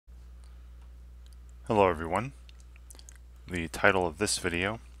Hello everyone. The title of this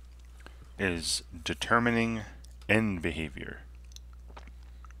video is Determining End Behavior.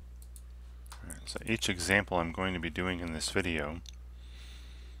 So each example I'm going to be doing in this video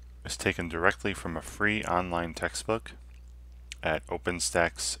is taken directly from a free online textbook at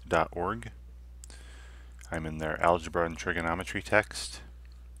openstax.org. I'm in their Algebra and Trigonometry text,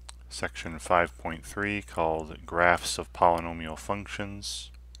 section 5.3 called Graphs of Polynomial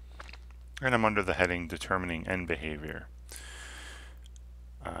Functions, and I'm under the heading Determining End Behavior.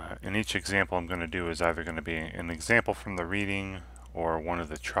 In each example I'm going to do is either going to be an example from the reading, or one of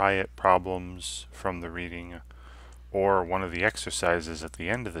the try it problems from the reading, or one of the exercises at the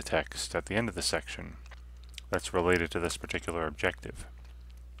end of the text, at the end of the section, that's related to this particular objective.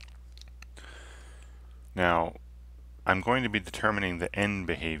 Now, I'm going to be determining the end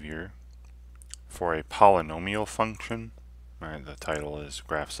behavior for a polynomial function. The title is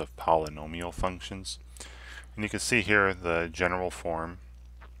Graphs of Polynomial Functions. And you can see here the general form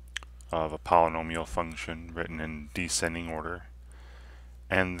of a polynomial function written in descending order.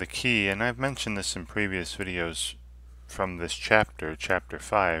 And the key, and I've mentioned this in previous videos from this chapter, chapter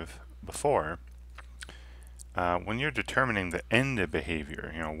 5, before, when you're determining the end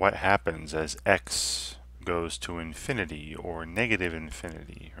behavior, what happens as x goes to infinity or negative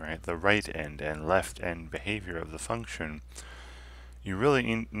infinity, right? The right end and left end behavior of the function, you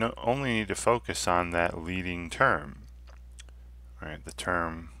really only need to focus on that leading term, right? The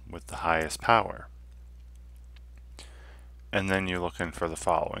term with the highest power. And then you're looking for the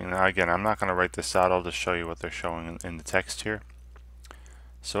following. Now again, I'm not going to write this out, I'll just show you what they're showing in the text here.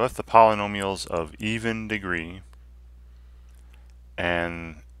 So if the polynomial's of even degree,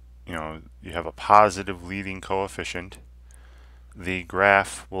 and you have a positive leading coefficient, the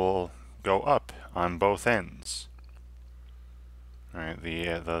graph will go up on both ends. Right?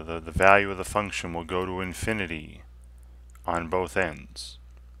 The value of the function will go to infinity on both ends.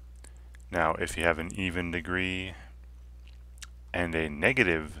 Now if you have an even degree and a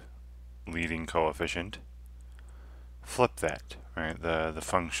negative leading coefficient, flip that, right? The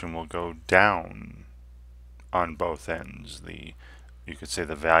function will go down on both ends. You could say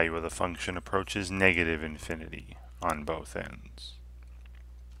the value of the function approaches negative infinity on both ends.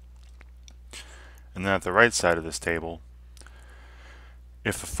 And then at the right side of this table,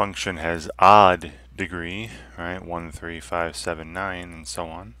 if a function has odd degree, right, 1, 3, 5, 7, 9, and so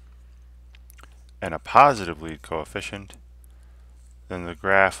on, and a positive lead coefficient, then the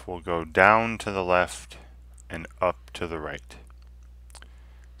graph will go down to the left and up to the right.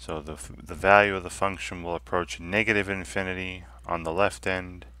 So the value of the function will approach negative infinity on the left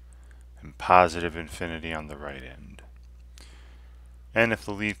end and positive infinity on the right end. And if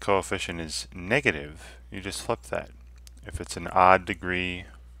the lead coefficient is negative, you just flip that. If it's an odd degree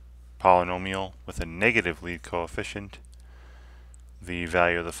polynomial with a negative lead coefficient, the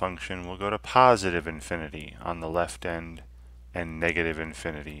value of the function will go to positive infinity on the left end and negative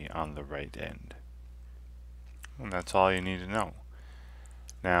infinity on the right end. And that's all you need to know.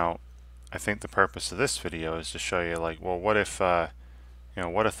 Now, I think the purpose of this video is to show you, well, what if the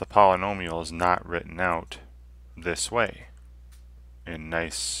polynomial is not written out this way, in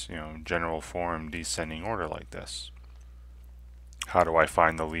nice, general form, descending order like this? How do I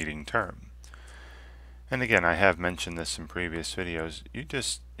find the leading term? And again, I have mentioned this in previous videos. You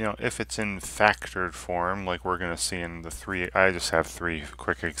just, if it's in factored form, like we're going to see in I just have 3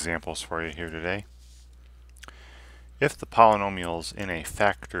 quick examples for you here today. If the polynomial's in a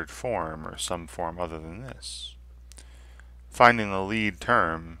factored form, or some form other than this, finding the lead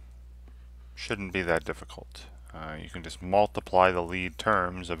term shouldn't be that difficult. You can just multiply the lead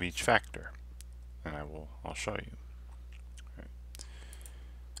terms of each factor, and I'll show you. Right.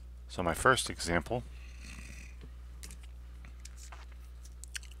 So my first example,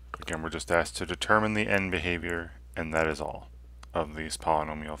 again, we're just asked to determine the end behavior, and that is all of these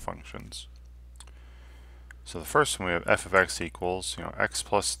polynomial functions. So the first one, we have f of x equals, x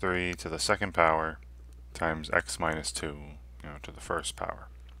plus 3 to the second power times x minus 2, to the first power.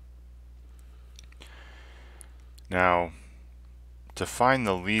 Now, to find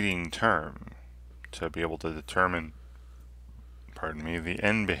the leading term, to be able to determine, the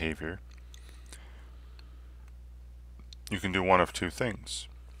end behavior, you can do one of 2 things.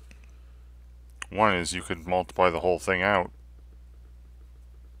 One is you could multiply the whole thing out.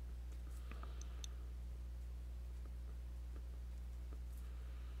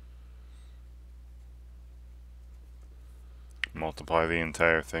 Multiply the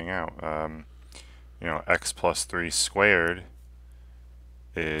entire thing out. X plus 3 squared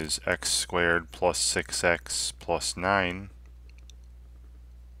is x squared plus 6x plus 9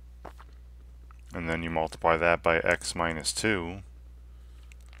 and then you multiply that by x minus 2,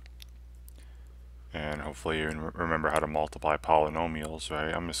 and hopefully you remember how to multiply polynomials,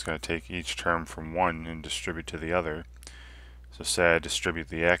 right? I'm just going to take each term from one and distribute to the other. So say I distribute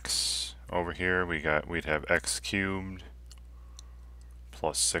the x over here, we'd have x cubed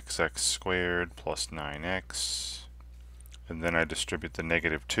plus 6x squared plus 9x, and then I distribute the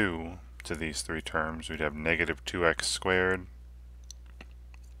negative 2 to these three terms. We'd have negative 2x squared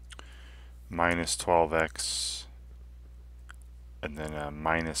minus 12x, and then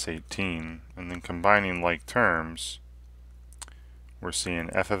minus 18, and then combining like terms, we're seeing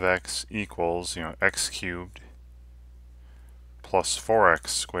f of x equals, x cubed plus 4x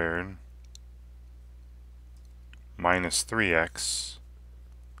squared minus 3x,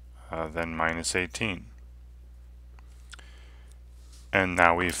 then minus 18. And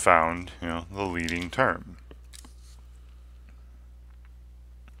now we've found, the leading term.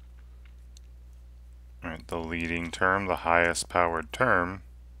 Right, the leading term, the highest powered term,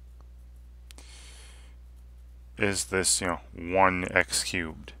 is this, 1x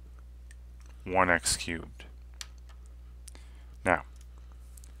cubed. 1x cubed. Now,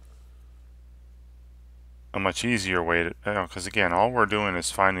 a much easier way to, because again, all we're doing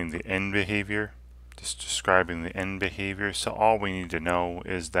is finding the end behavior, just describing the end behavior, so all we need to know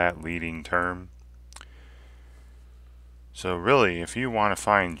is that leading term. So really, if you want to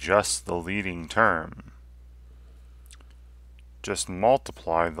find just the leading term, just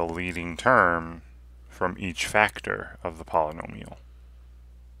multiply the leading term from each factor of the polynomial.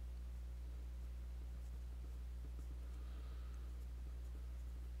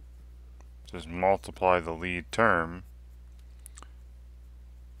 Just multiply the lead term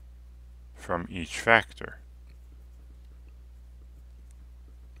from each factor.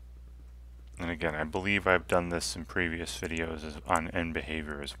 And again, I believe I've done this in previous videos on end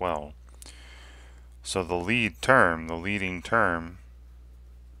behavior as well. So the lead term, the leading term,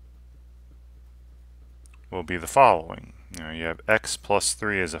 will be the following. You have x plus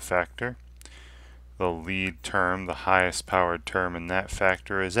 3 as a factor. The lead term, the highest powered term in that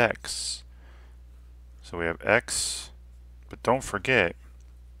factor, is x. So we have x, but don't forget,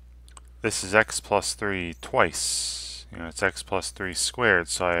 this is x plus 3 twice. It's x plus 3 squared,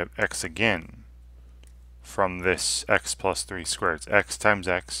 so I have x again from this x plus 3 squared. It's x times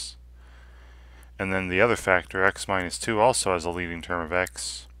x. And then the other factor, x minus 2, also has a leading term of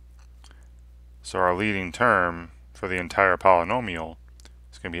x. So our leading term for the entire polynomial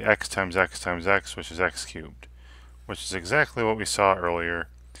is going to be x times x times x, which is x cubed, which is exactly what we saw earlier,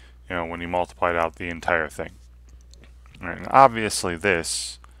 when you multiplied out the entire thing. Right, and obviously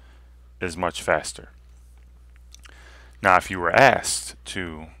this is much faster. Now, if you were asked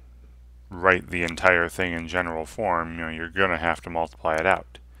to write the entire thing in general form, you're going to have to multiply it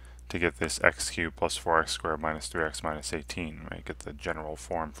out to get this x cubed plus 4x squared minus 3x minus 18, right? Get the general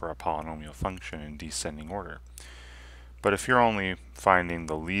form for a polynomial function in descending order. But if you're only finding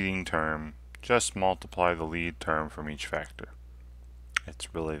the leading term, just multiply the lead term from each factor.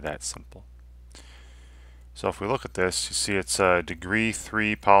 It's really that simple. So if we look at this, you see it's a degree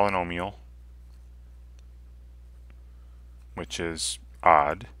 3 polynomial, which is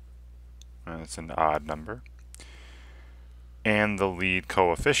odd. It's an odd number. And the lead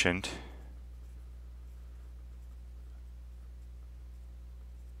coefficient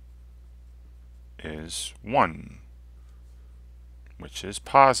is 1, which is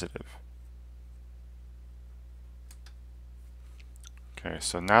positive. Okay,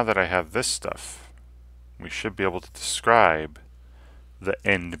 so now that I have this stuff, we should be able to describe the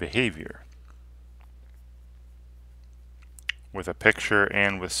end behavior with a picture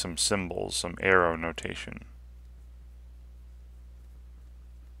and with some symbols, some arrow notation.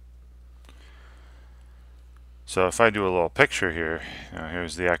 So if I do a little picture here,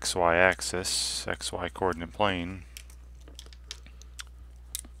 here's the xy axis, xy coordinate plane,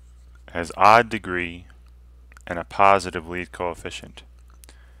 has odd degree and a positive lead coefficient.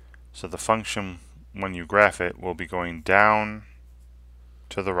 So the function, when you graph it, will be going down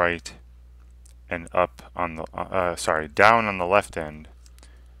to the right and up on the, down on the left end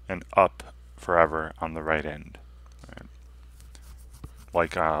and up forever on the right end.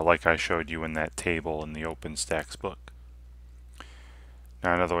 Like I showed you in that table in the OpenStax book.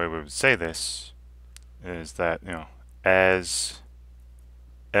 Now another way we would say this is that, as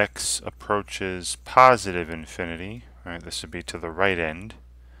x approaches positive infinity, right, this would be to the right end,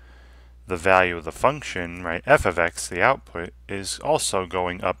 the value of the function, right, f of x, the output, is also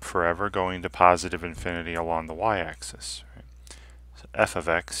going up forever, going to positive infinity along the y-axis. Right? So f of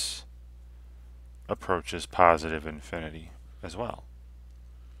x approaches positive infinity as well.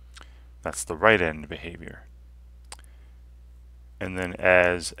 That's the right end behavior. And then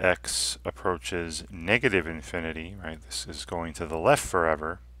as x approaches negative infinity, right, this is going to the left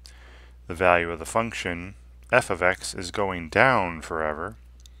forever, the value of the function f of x is going down forever,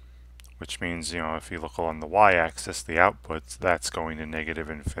 which means, if you look on the y-axis, the output, that's going to negative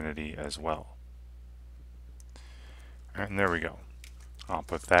infinity as well. And there we go. I'll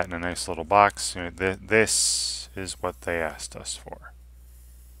put that in a nice little box. This is what they asked us for.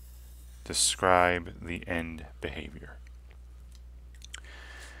 Describe the end behavior.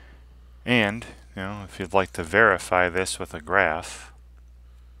 And, if you'd like to verify this with a graph,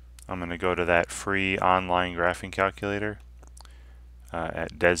 I'm going to go to that free online graphing calculator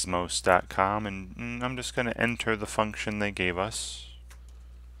at desmos.com, and I'm just going to enter the function they gave us.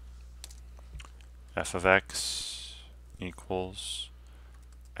 F of x equals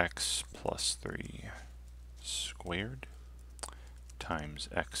x plus 3 squared times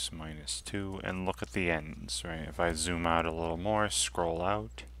x minus 2, and look at the ends, right? If I zoom out a little more, scroll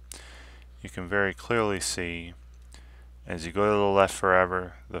out, you can very clearly see as you go to the left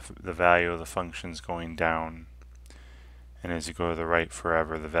forever, the value of the function is going down, and as you go to the right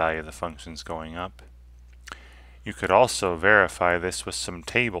forever, the value of the function is going up. You could also verify this with some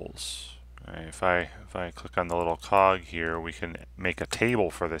tables. Right? If I click on the little cog here, we can make a table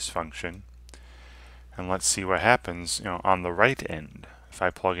for this function, and let's see what happens. On the right end, if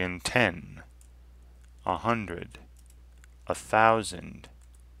I plug in 10, 100, 1,000,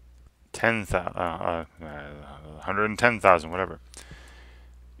 10,000, 110,000, whatever,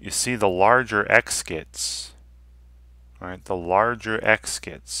 you see the larger x gets, right? The larger x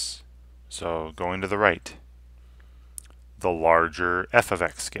gets. So going to the right, the larger f of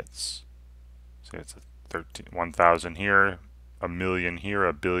x gets. See, it's 1,000 here, a million here,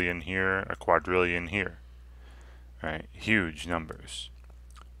 a billion here, a quadrillion here. Right? Huge numbers.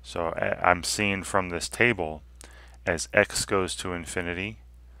 So I'm seeing from this table, as x goes to infinity,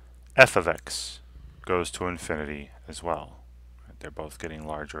 f of x goes to infinity as well. They're both getting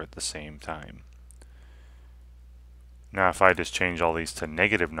larger at the same time. Now if I just change all these to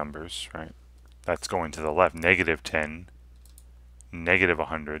negative numbers, right, that's going to the left, negative 10, negative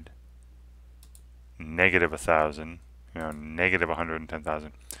 100, negative 1,000, negative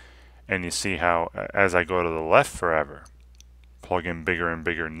 110,000. And you see how as I go to the left forever, plug in bigger and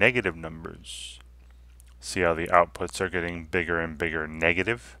bigger negative numbers, see how the outputs are getting bigger and bigger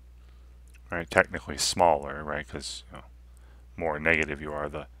negative, right? Technically smaller, right? Because more negative you are,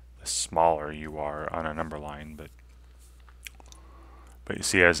 the smaller you are on a number line. But you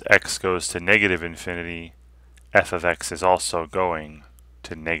see, as x goes to negative infinity, f of x is also going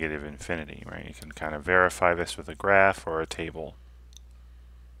to negative infinity, right? You can kind of verify this with a graph or a table.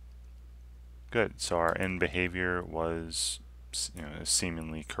 Good. So our end behavior was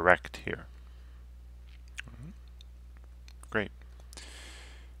seemingly correct here. Great.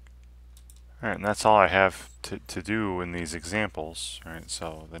 Alright, and that's all I have to do in these examples. Alright,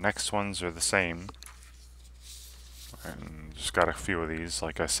 so the next ones are the same. And just got a few of these.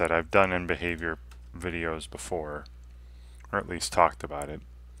 Like I said, I've done end behavior videos before, or at least talked about it.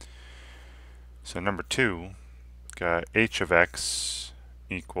 So number 2, got h of x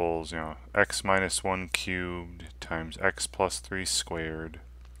equals, x minus 1 cubed times x plus 3 squared.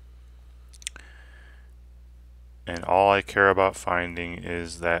 And all I care about finding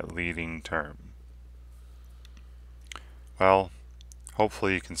is that leading term. Well,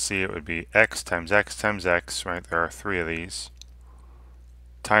 hopefully you can see it would be x times x times x, right? There are 3 of these.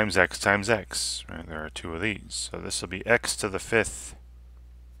 Times x, right? There are 2 of these. So this will be x to the 5th.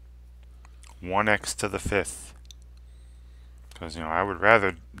 1x to the 5th. Because, I would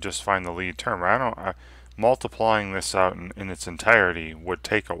rather just find the lead term. Multiplying this out in its entirety would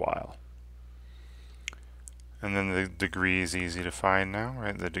take a while. And then the degree is easy to find now,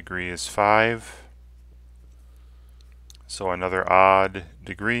 right? The degree is 5. So another odd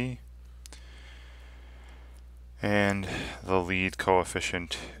degree. And the lead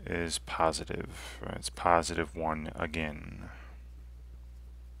coefficient is positive. Right? It's positive 1 again.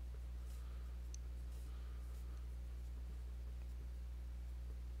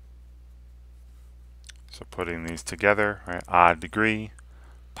 So putting these together, right? Odd degree,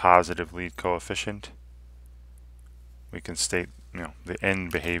 positive lead coefficient. We can state, the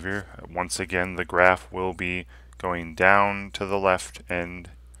end behavior. Once again, the graph will be going down to the left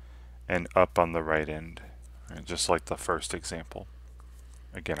end and up on the right end, right? Just like the first example.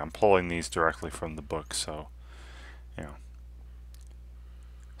 Again, I'm pulling these directly from the book, so,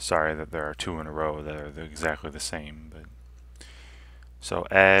 sorry that there are 2 in a row that are exactly the same. But so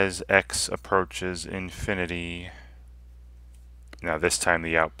as x approaches infinity, Now this time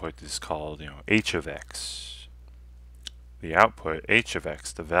the output is called, h of x. The output, h of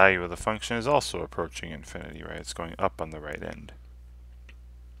x, the value of the function is also approaching infinity, right? It's going up on the right end.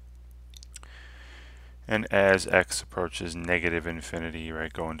 And as x approaches negative infinity,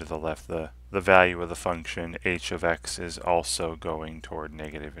 right, going to the left, the value of the function h of x is also going toward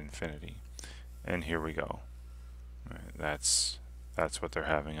negative infinity. And here we go. Right, that's what they're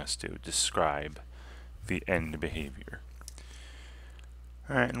having us do, describe the end behavior.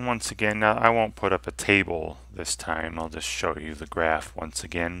 Alright, and once again, now I won't put up a table this time, I'll just show you the graph once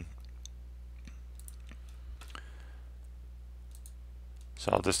again.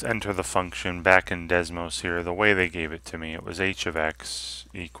 So I'll just enter the function back in Desmos here. The way they gave it to me, it was h of x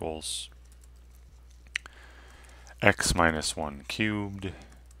equals x minus 1 cubed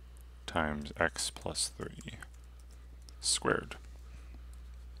times x plus 3 squared.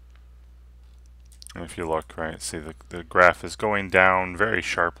 And if you look, right, see the graph is going down very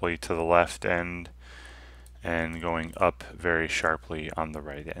sharply to the left end and going up very sharply on the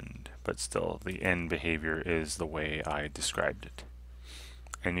right end. But still, the end behavior is the way I described it.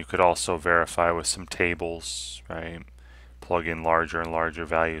 And you could also verify with some tables, right? Plug in larger and larger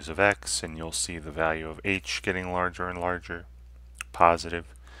values of x and you'll see the value of h getting larger and larger, positive.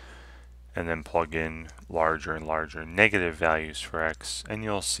 And then plug in larger and larger negative values for x, and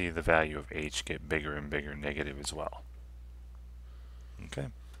you'll see the value of h get bigger and bigger, negative as well. Okay.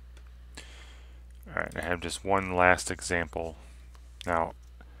 Alright, I have just one last example. Now,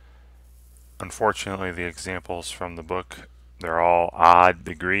 unfortunately, the examples from the book, they're all odd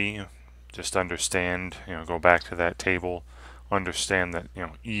degree. Just understand, go back to that table, understand that,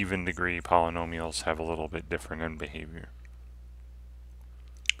 even degree polynomials have a little bit different end behavior.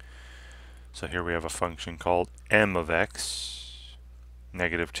 So here we have a function called m of x,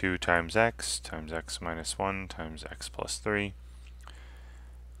 negative 2 times x minus 1 times x plus 3.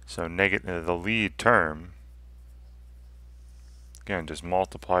 So the lead term, again, just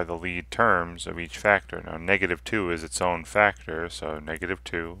multiply the lead terms of each factor. Now negative 2 is its own factor, so negative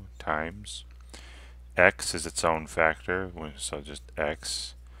 2 times x is its own factor, so just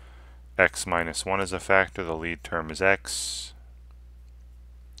x. X minus 1 is a factor, the lead term is x.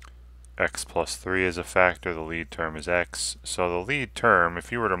 X plus 3 is a factor, the lead term is x. So the lead term,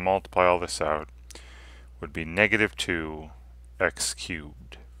 if you were to multiply all this out, would be negative 2 x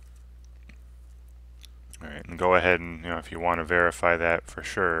cubed. Alright, and go ahead and, if you want to verify that for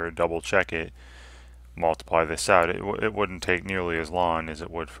sure, double check it, multiply this out. It wouldn't take nearly as long as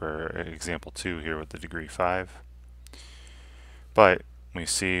it would for example 2 here with the degree 5. But we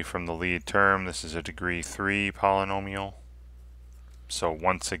see from the lead term, this is a degree 3 polynomial. So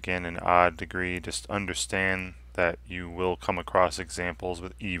once again, an odd degree, just understand that you will come across examples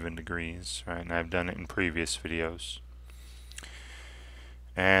with even degrees, right? And I've done it in previous videos.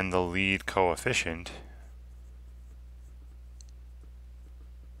 And the lead coefficient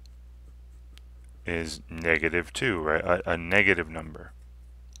is negative 2, right? A negative number.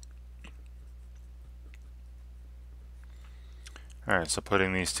 Alright, so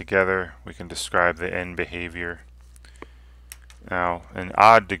putting these together, we can describe the end behavior. Now, an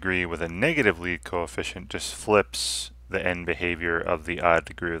odd degree with a negative lead coefficient just flips the end behavior of the odd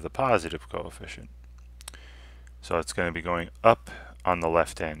degree of the positive coefficient. So it's going to be going up on the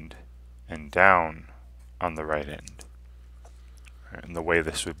left end and down on the right end. And the way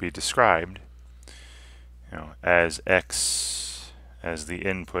this would be described, as x, as the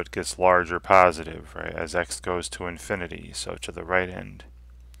input gets larger positive, right, as x goes to infinity, so to the right end,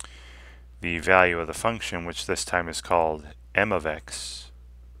 the value of the function, which this time is called m of x,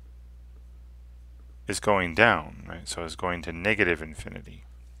 is going down, right? So it's going to negative infinity.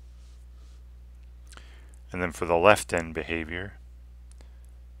 And then for the left end behavior,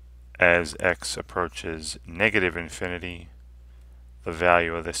 as x approaches negative infinity, the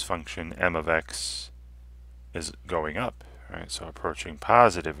value of this function m of x is going up, right? So approaching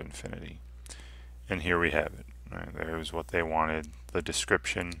positive infinity. And here we have it, right? There's what they wanted, the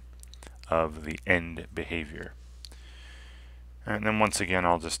description of the end behavior. And then once again,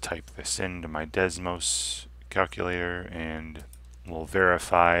 I'll just type this into my Desmos calculator and we'll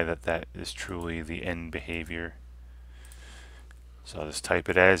verify that that is truly the end behavior. So I'll just type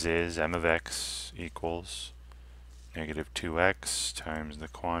it as is, m of x equals negative 2x times the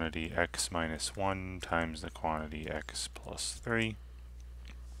quantity x minus 1 times the quantity x plus 3.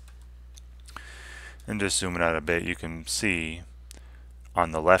 And just zooming out a bit, you can see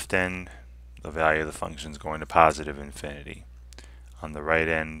on the left end, the value of the function is going to positive infinity. On the right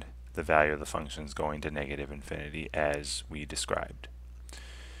end, the value of the function is going to negative infinity as we described.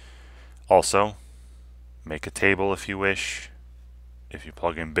 Also, make a table if you wish. If you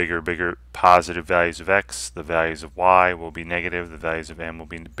plug in bigger positive values of x, the values of y will be negative, the values of m will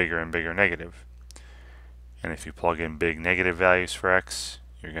be bigger and bigger negative. And if you plug in big negative values for x,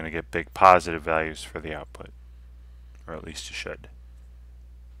 you're going to get big positive values for the output. Or at least you should.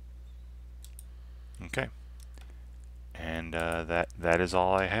 Okay. And that is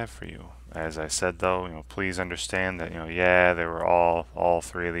all I have for you. As I said though, please understand that, yeah, there were all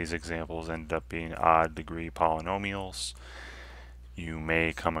three of these examples ended up being odd degree polynomials. You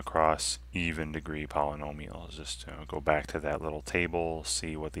may come across even degree polynomials. Just go back to that little table,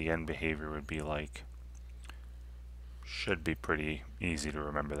 see what the end behavior would be like. Should be pretty easy to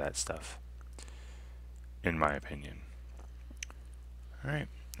remember that stuff, in my opinion. Alright,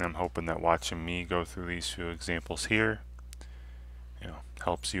 I'm hoping that watching me go through these few examples here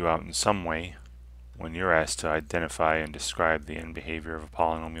helps you out in some way when you're asked to identify and describe the end behavior of a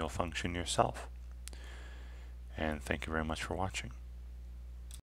polynomial function yourself. And thank you very much for watching.